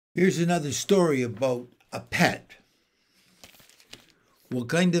Here's another story about a pet. What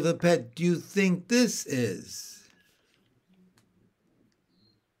kind of a pet do you think this is?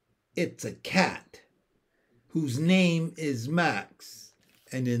 It's a cat whose name is Max.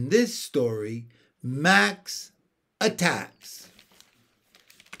 And in this story, Max attacks.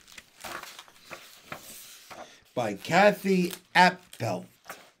 By Kathi Appelt.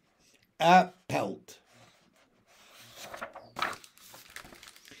 Appelt.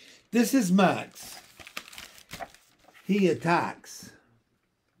 This is Max. He attacks.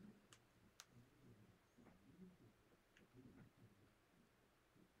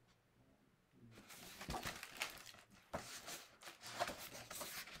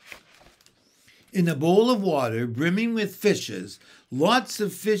 In a bowl of water brimming with fishes, lots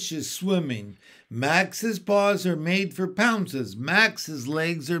of fishes swimming. Max's paws are made for pounces. Max's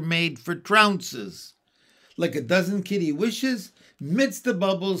legs are made for trounces. Like a dozen kitty wishes, midst the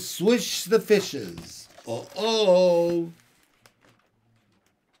bubbles, swish the fishes. Oh-oh.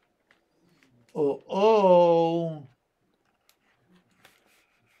 Oh-oh.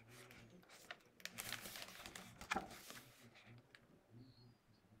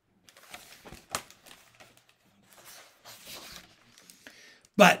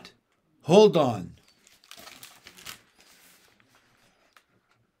 But, hold on.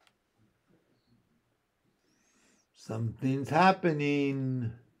 Something's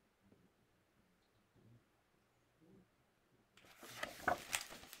happening.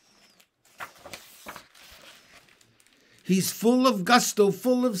 He's full of gusto,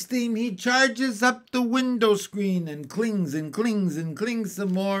 full of steam. He charges up the window screen and clings and clings and clings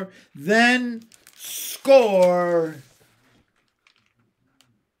some more. Then, score!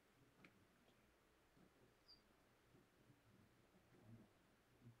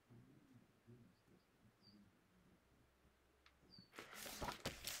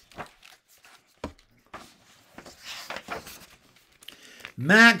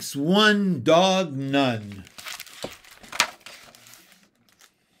 Max 1, dog none.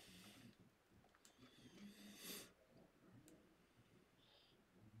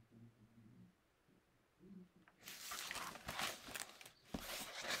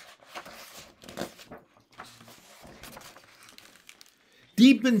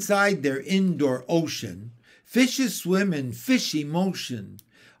 Deep inside their indoor ocean, fishes swim in fishy motion.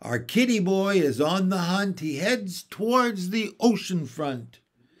 Our kitty boy is on the hunt. He heads towards the ocean front.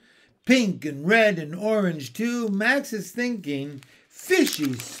 Pink and red and orange too. Max is thinking,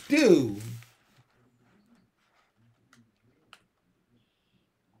 fishy stew.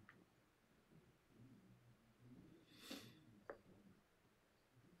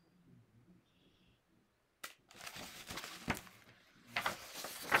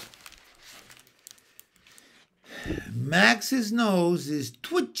 Max's nose is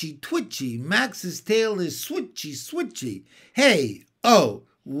twitchy, twitchy. Max's tail is switchy, switchy. Hey, oh,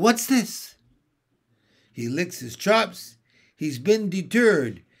 what's this? He licks his chops. He's been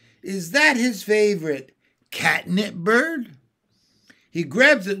deterred. Is that his favorite catnip bird? He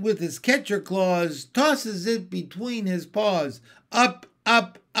grabs it with his catcher claws, tosses it between his paws. Up,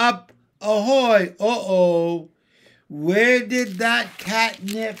 up, up, ahoy, uh-oh. Where did that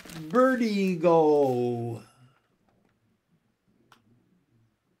catnip birdie go?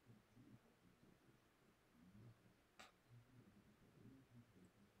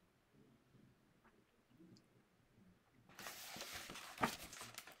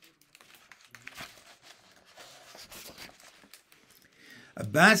 A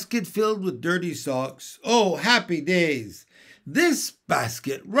basket filled with dirty socks. Oh, happy days! This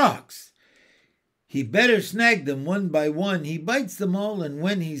basket rocks. He better snag them one by one. He bites them all, and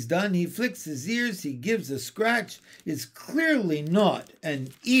when he's done, he flicks his ears, he gives a scratch. It's clearly not an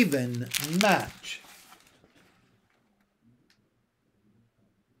even match.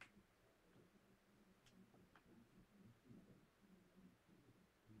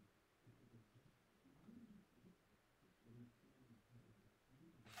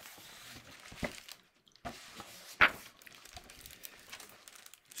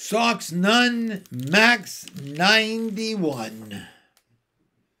 Socks none, Max 91.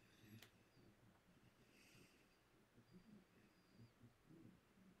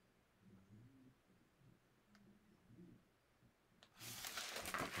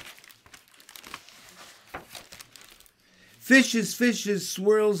 Fishes, fishes,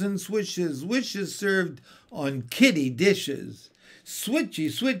 swirls and swishes, wishes served on kitty dishes. Switchy,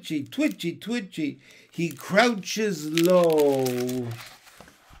 switchy, twitchy, twitchy, he crouches low.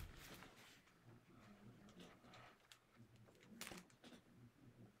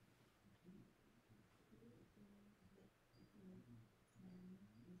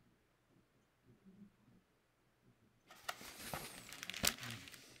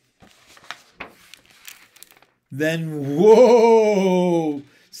 Then, whoa!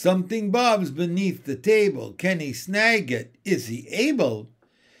 Something bobs beneath the table. Can he snag it? Is he able?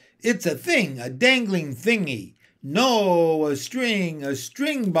 It's a thing, a dangling thingy. No, a string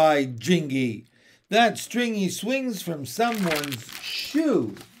by jingy. That string he swings from someone's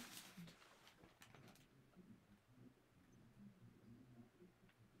shoe.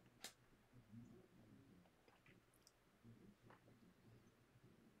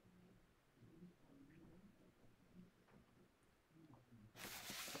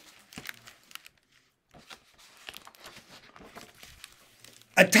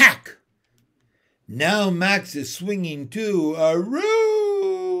 Attack! Now Max is swinging too.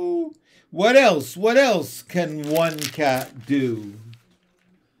 Aroo! What else can one cat do?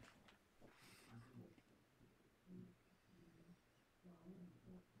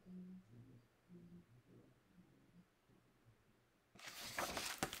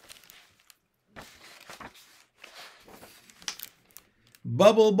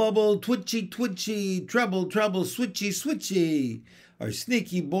 Bubble, bubble, twitchy, twitchy, trouble, trouble, switchy, switchy. Our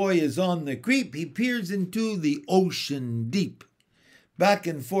sneaky boy is on the creep. He peers into the ocean deep. Back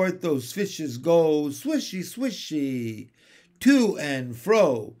and forth those fishes go, swishy, swishy, to and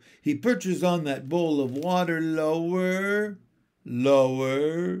fro. He perches on that bowl of water, lower,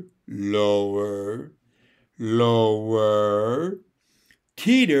 lower, lower, lower,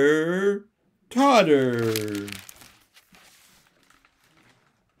 teeter, totter.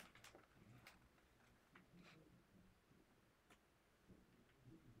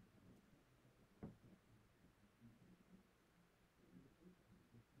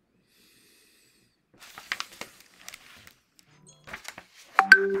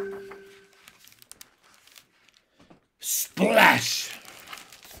 Splash!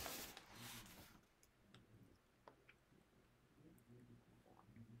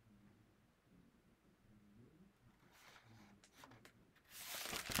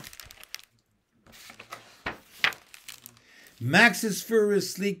 Max's fur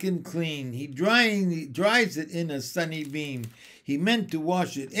is sleek and clean. He dries it in a sunny beam. He meant to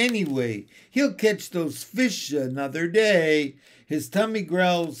wash it anyway. He'll catch those fish another day. His tummy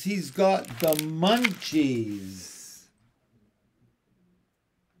growls, he's got the munchies.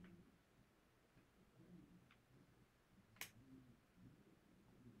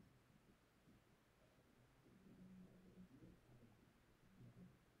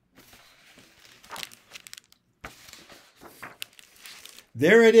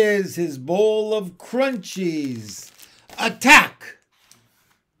 There it is, his bowl of crunchies. Attack!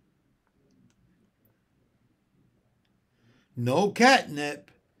 No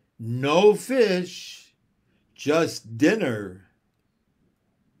catnip, no fish, just dinner.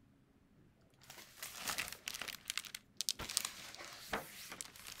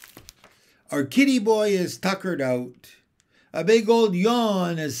 Our kitty boy is tuckered out. A big old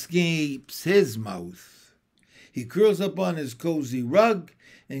yawn escapes his mouth. He curls up on his cozy rug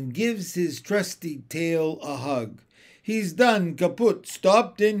and gives his trusty tail a hug. He's done, kaput,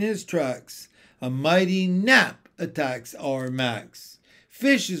 stopped in his tracks. A mighty nap attacks our Max.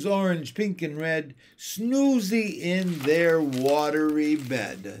 Fish is orange, pink, and red, snoozy in their watery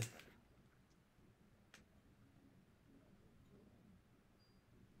bed.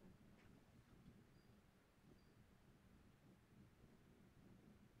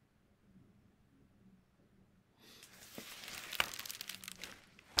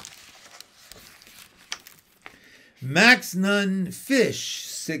 Max none fish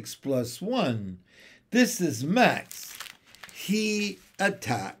 6 + 1. This is Max. He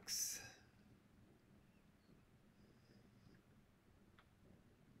attacks.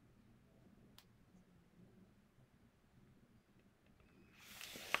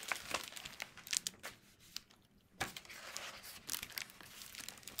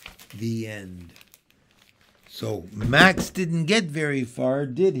 The end. So Max didn't get very far,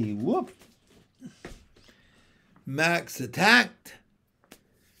 did he? Whoop. Max attacked,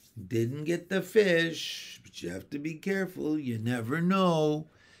 didn't get the fish, but you have to be careful. You never know.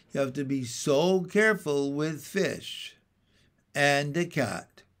 You have to be so careful with fish and a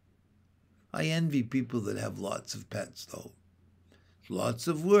cat. I envy people that have lots of pets, though. Lots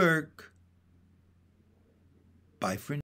of work. Bye for now.